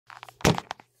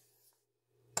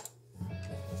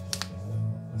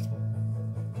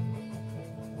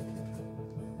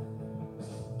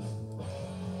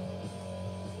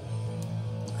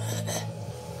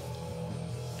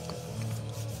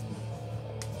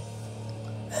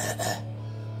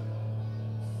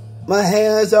My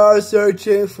hands are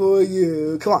searching for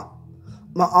you. Come on.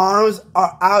 My arms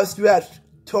are outstretched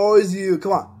towards you.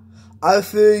 Come on. I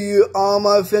feel you on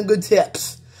my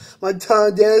fingertips. My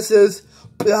tongue dances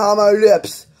behind my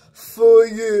lips for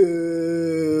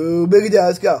you. Big it down,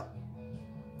 let's go.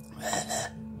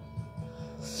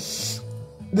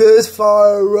 This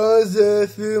fire runs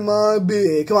through my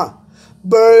being. Come on.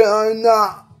 But I'm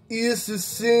not used to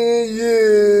seeing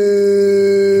you.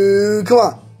 Come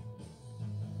on.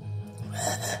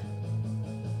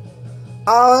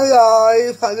 I'm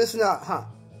alive. Listen up, huh?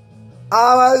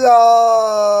 I'm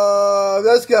alive.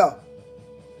 Let's go.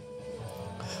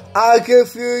 I can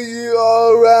feel you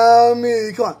all around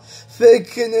me. Come on.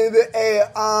 Thinking in the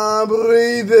air. I'm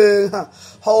breathing. Huh?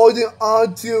 Holding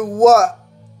on to what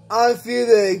I'm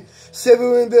feeling.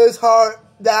 Severing this heart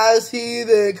that's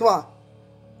healing. Come on.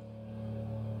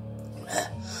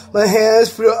 My hands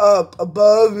float up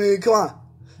above me. Come on.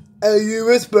 And you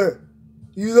whisper.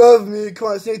 You love me. Come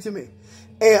on, sing to me.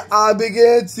 And I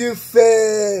begin to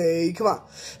fade. Come on.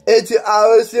 Into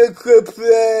our secret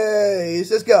place.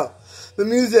 Let's go. The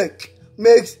music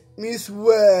makes me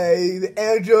sway. The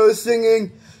angels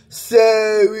singing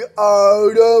say we are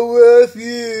alone with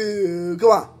you. Come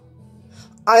on.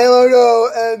 I am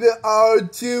alone and we are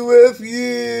two with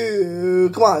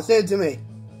you. Come on, sing it to me.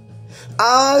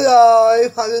 I'm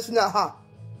alive. Listen now, huh?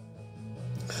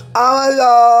 I'm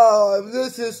alive.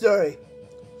 This is the story.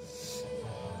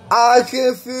 I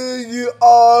can feel you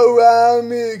all around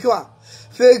me. Come on.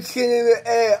 Thinking in the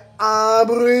air. I'm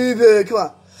breathing. Come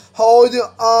on. Holding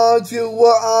on to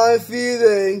what I'm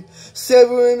feeling.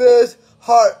 Severing this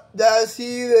heart that's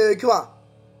healing. Come on.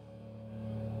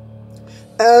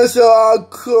 And so I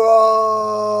cry.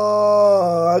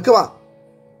 Come on.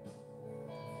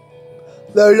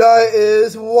 The light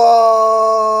is white.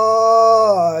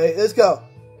 Let's go.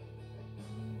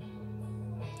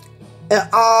 And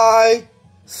I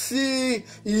see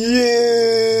you.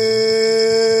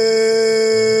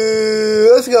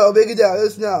 Let's go. Break it down.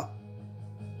 Let's know.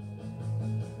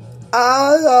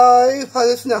 I'm alive.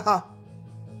 Let's know.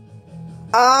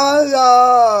 I'm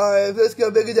alive. Let's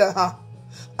go. Break it down. Huh?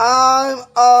 I'm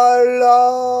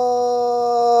alive.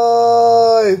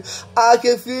 I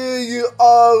can feel you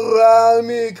all around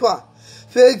me. Come on.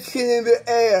 Thinking in the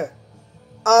air.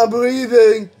 I'm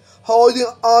breathing. Holding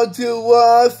on to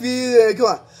what I'm feeling. Come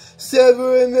on.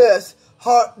 Severing this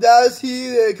heart that's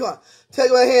healing. Come on.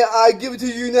 Take my hand. I give it to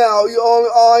you now. You are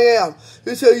all I am.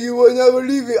 You say you will never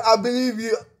leave me. I believe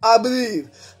you. I believe.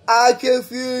 I can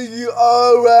feel you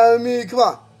all around me. Come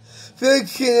on.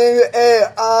 Thinking in the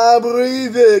air. I'm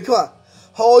breathing. Come on.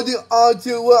 Holding on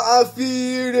to what I'm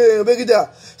feeling. Break it down.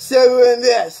 Severing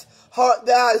this heart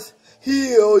that's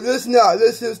healed. Listen now.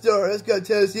 This is the story. Let's go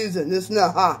to the season. Listen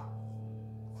now. Huh?